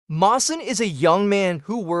Mahsun is a young man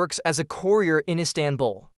who works as a courier in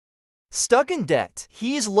Istanbul. Stuck in debt,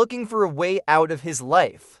 he is looking for a way out of his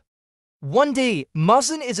life. One day,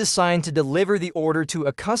 Mahsun is assigned to deliver the order to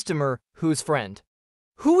a customer whose friend,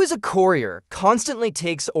 who is a courier, constantly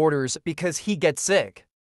takes orders because he gets sick.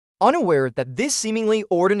 Unaware that this seemingly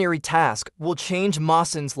ordinary task will change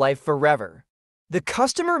Mahsun's life forever, the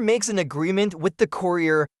customer makes an agreement with the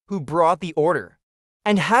courier who brought the order,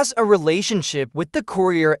 and has a relationship with the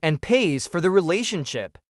courier and pays for the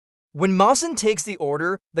relationship. When Mahsun takes the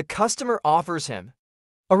order, the customer offers him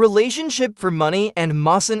a relationship for money and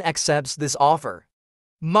Mahsun accepts this offer.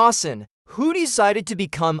 Mahsun, who decided to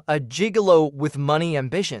become a gigolo with money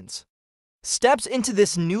ambitions, steps into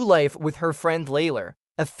this new life with her friend Layla,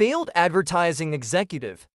 a failed advertising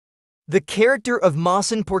executive. The character of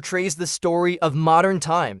Mahsun portrays the story of modern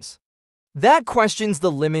times that questions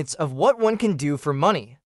the limits of what one can do for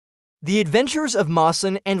money. The adventures of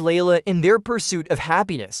Mahsun and Layla in their pursuit of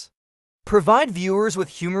happiness provide viewers with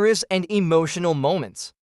humorous and emotional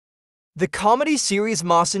moments. The comedy series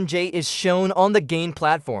Mahsun J is shown on the Gain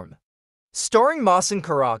platform, starring Mahsun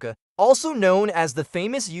Karaka, also known as the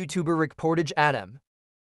famous YouTuber Reportage Adam.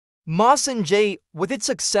 Mahsun J, with its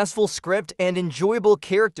successful script and enjoyable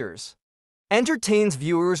characters, entertains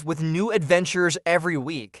viewers with new adventures every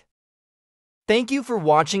week. Thank you for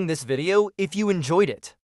watching this video. If you enjoyed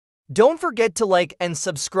it, don't forget to like and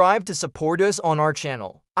subscribe to support us on our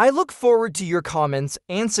channel. I look forward to your comments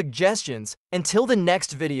and suggestions. Until the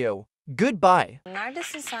next video, goodbye.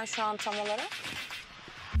 Neredesin sen şu an tam olarak?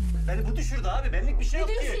 Beni bu düşürdü abi. Benlik bir şey yok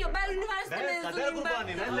Ne ki. diyorsun ya? Ben üniversite Ben kader mezunuyum ben.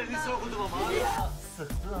 kurbanıyım. Ben de lise okudum ama abi.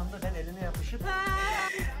 Sıktığı anda ben eline yapışıp...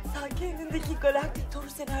 Sen kendindeki galaktik toru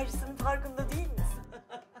senaryosunun farkında değil misin?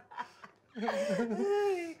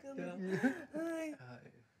 Ay,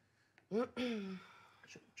 ay.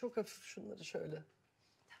 Çok hafif şunları şöyle.